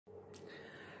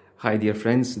Hi dear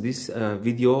friends, this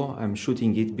video I'm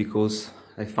shooting it because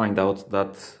I find out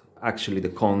that actually the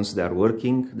cones, they are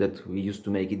working, that we used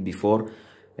to make it before,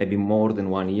 maybe more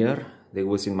than 1 year. They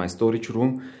was in my storage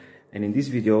room, and in this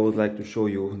video I would like to show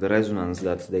you the resonance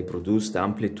that they produce, the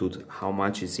amplitude, how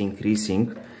much it's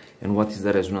increasing, and what is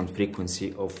the resonant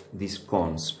frequency of these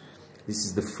cones. This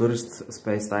is the first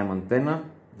space-time antenna,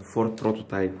 the fourth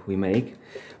prototype we make,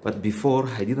 but before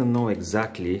I didn't know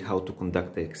exactly how to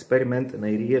conduct the experiment, and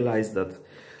I realized that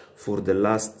for the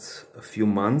last few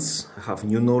months I have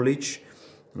new knowledge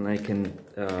and I can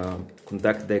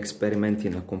conduct the experiment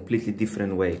in a completely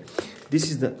different way. This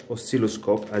is the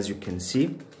oscilloscope, as you can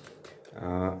see.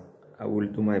 I will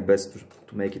do my best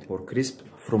to make it more crisp.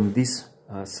 From this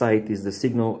side is the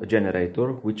signal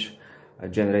generator, which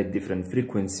generate different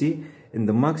frequency, and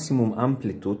the maximum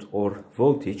amplitude or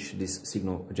voltage this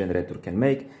signal generator can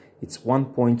make, it's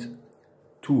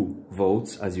 1.2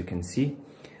 volts, as you can see,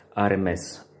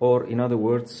 RMS, or in other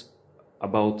words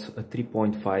about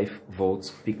 3.5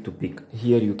 volts peak to peak.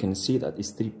 Here you can see that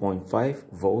it's 3.5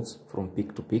 volts from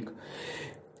peak to peak.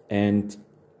 And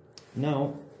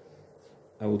now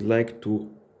I would like to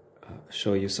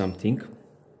show you something.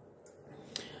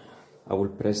 I will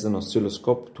press an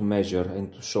oscilloscope to measure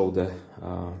and to show the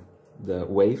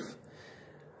wave,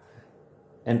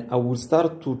 and I will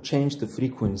start to change the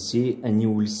frequency, and you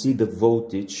will see the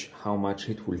voltage, how much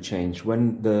it will change.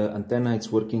 When the antenna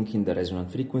is working in the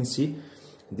resonant frequency,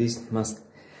 this must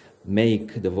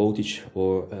make the voltage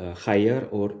or higher,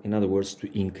 or in other words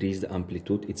to increase the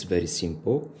amplitude. It's very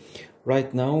simple.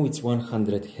 Right now it's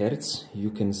 100 Hertz. You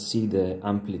can see the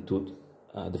amplitude,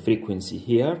 the frequency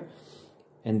here,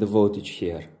 and the voltage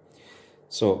here.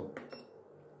 So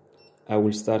I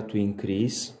will start to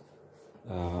increase.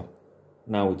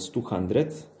 Now it's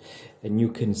 200, and you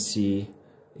can see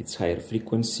it's higher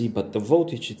frequency, but the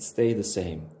voltage it stays the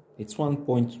same. It's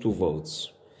 1.2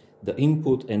 volts. The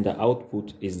input and the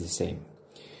output is the same.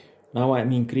 Now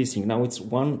I'm increasing. Now it's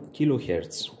 1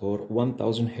 kilohertz or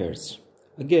 1000 hertz.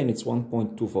 Again, it's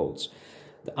 1.2 volts.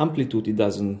 The amplitude, it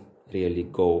doesn't really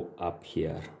go up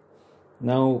here.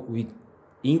 Now we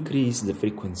increase the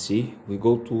frequency, we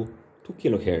go to 2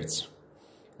 kilohertz.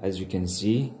 As you can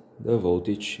see, the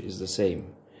voltage is the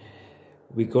same.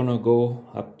 We're gonna go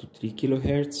up to 3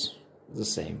 kilohertz, the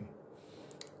same.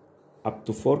 Up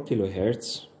to 4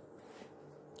 kilohertz,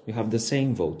 we have the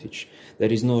same voltage.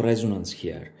 There is no resonance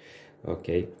here.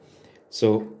 Okay,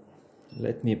 so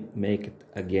let me make it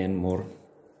again more,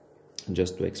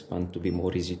 just to expand to be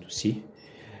more easy to see.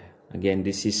 Again,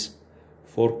 this is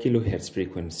 4 kilohertz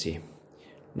frequency.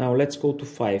 Now let's go to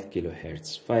 5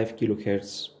 kilohertz. 5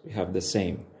 kilohertz, we have the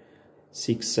same.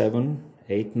 6, 7,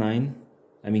 8, 9.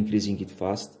 I'm increasing it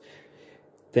fast.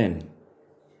 10.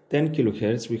 10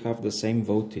 kilohertz, we have the same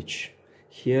voltage.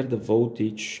 Here the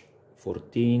voltage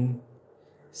 14,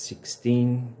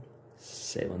 16,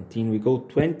 17. We go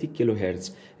 20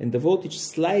 kilohertz, and the voltage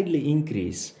slightly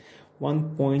increase.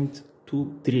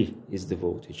 1.23 is the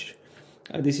voltage.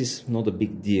 This is not a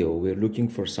big deal. We're looking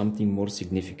for something more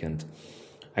significant.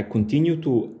 I continue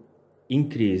to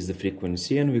increase the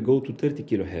frequency, and we go to 30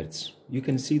 kilohertz. You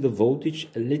can see the voltage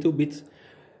a little bit,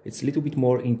 it's a little bit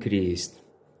more increased.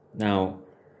 Now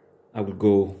I will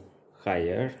go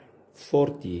higher,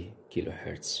 40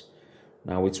 kilohertz.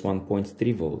 Now it's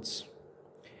 1.3 volts.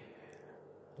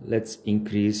 Let's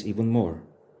increase even more.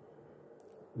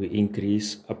 We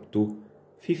increase up to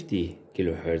 50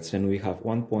 kilohertz, and we have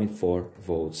 1.4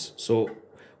 volts. So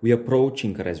we are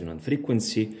approaching resonant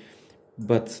frequency,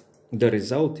 but the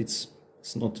result, it's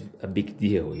not a big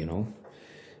deal, you know,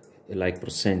 like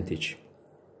percentage.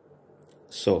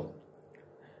 So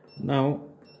now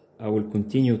I will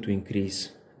continue to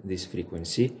increase this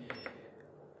frequency.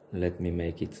 Let me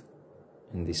make it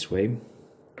in this way,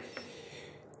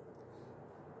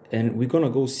 and we're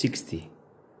gonna go 60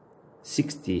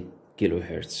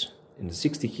 kilohertz. In the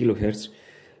 60 kilohertz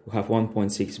we have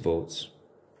 1.6 volts.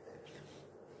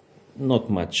 Not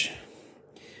much.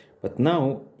 But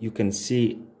now you can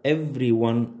see every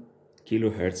 1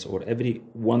 kilohertz or every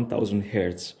 1000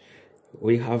 hertz,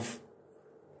 we have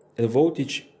a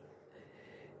voltage,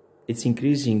 it's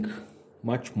increasing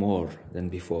much more than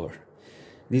before.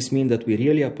 This means that we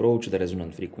really approach the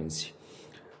resonant frequency.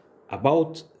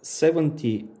 About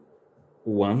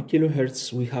 71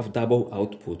 kilohertz, we have double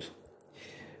output,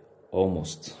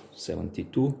 almost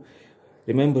 72.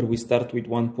 Remember, we start with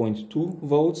 1.2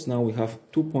 volts, now we have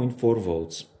 2.4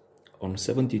 volts. On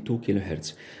 72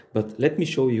 kilohertz. But let me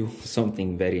show you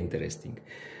something very interesting.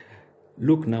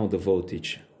 Look now the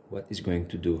voltage, what is going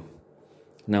to do.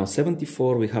 Now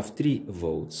 74 we have 3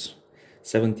 volts,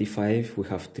 75 we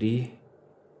have 3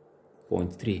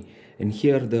 0.3, and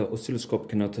here the oscilloscope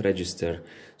cannot register,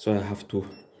 so I have to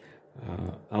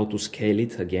auto scale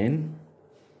it again,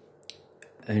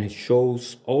 and it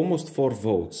shows almost 4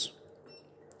 volts.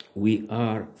 We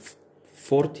are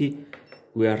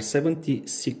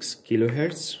 76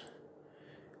 kilohertz,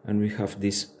 and we have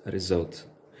this result.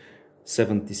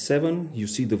 77, you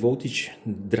see the voltage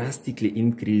drastically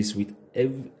increase with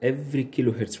every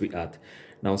kilohertz we add.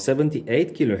 Now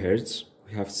 78 kilohertz,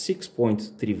 we have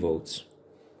 6.3 volts.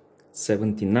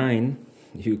 79,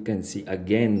 you can see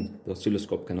again the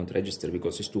oscilloscope cannot register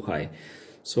because it's too high.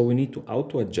 So we need to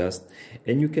auto adjust,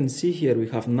 and you can see here we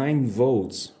have 9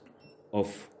 volts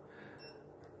of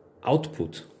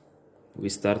output. We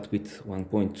start with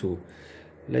 1.2.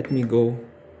 Let me go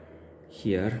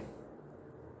here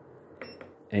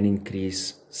and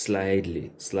increase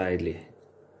slightly,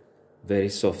 very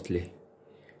softly.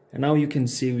 And now you can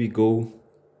see we go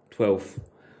 12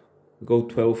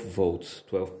 volts,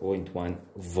 12.1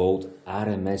 volt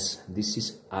RMS. This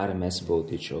is RMS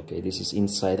voltage, okay? This is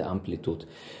inside amplitude.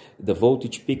 The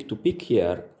voltage peak to peak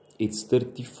here, it's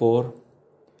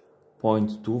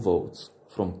 34.2 volts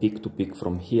from peak to peak,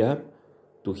 from here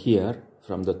to here,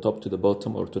 from the top to the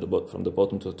bottom, or from the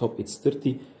bottom to the top, it's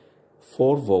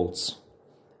 34 volts.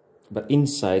 But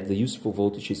inside the useful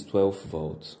voltage is 12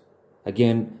 volts.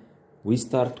 Again, we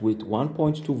start with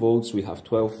 1.2 volts, we have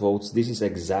 12 volts. This is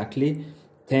exactly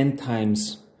 10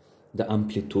 times the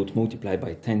amplitude multiplied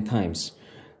by 10 times.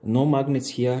 No magnets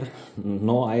here,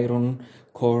 no iron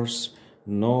cores,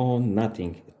 no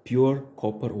nothing. Pure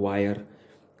copper wire,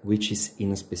 which is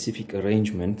in a specific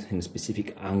arrangement, in a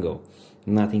specific angle.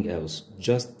 Nothing else,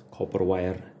 just copper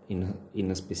wire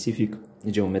in a specific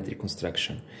geometric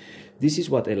construction. This is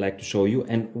what I like to show you.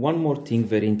 And one more thing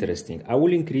very interesting. I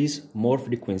will increase more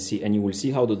frequency and you will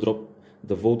see how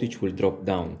the voltage will drop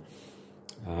down.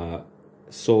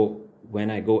 So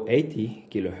when I go 80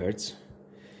 kilohertz,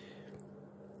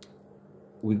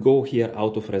 we go here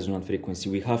out of resonant frequency.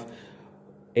 We have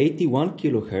 81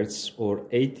 kilohertz or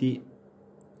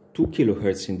 82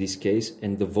 kilohertz in this case,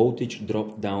 and the voltage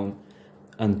dropped down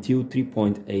until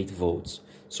 3.8 volts.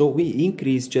 So we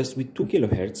increase just with 2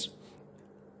 kilohertz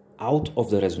out of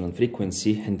the resonant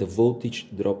frequency, and the voltage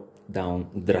dropped down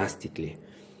drastically.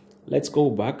 Let's go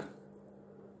back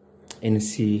and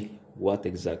see what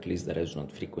exactly is the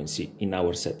resonant frequency in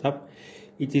our setup.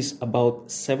 It is about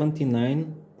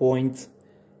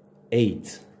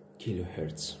 79.8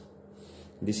 kilohertz.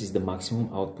 This is the maximum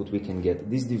output we can get.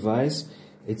 This device,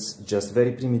 it's just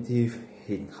very primitive.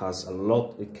 It has a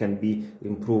lot. It can be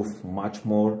improved much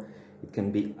more. It can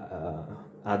be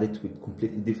added with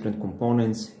completely different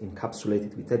components,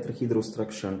 encapsulated with tetrahedral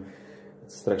structure.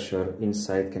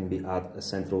 Inside can be added a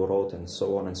central rod, and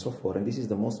so on and so forth. And this is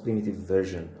the most primitive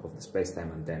version of the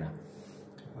space-time antenna.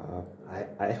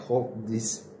 I hope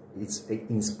this is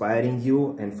inspiring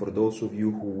you, and for those of you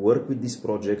who work with this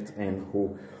project and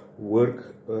who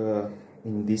work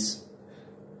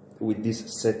with this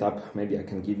setup, maybe I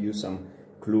can give you some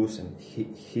clues and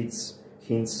hints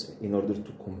in order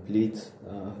to complete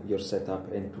your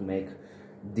setup and to make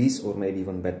this or maybe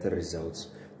even better results.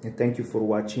 And thank you for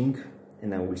watching,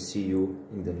 and I will see you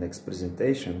in the next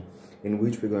presentation, in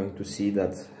which we're going to see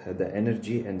that the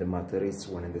energy and the matter is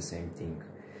one and the same thing.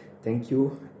 Thank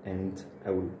you, and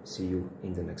I will see you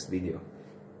in the next video.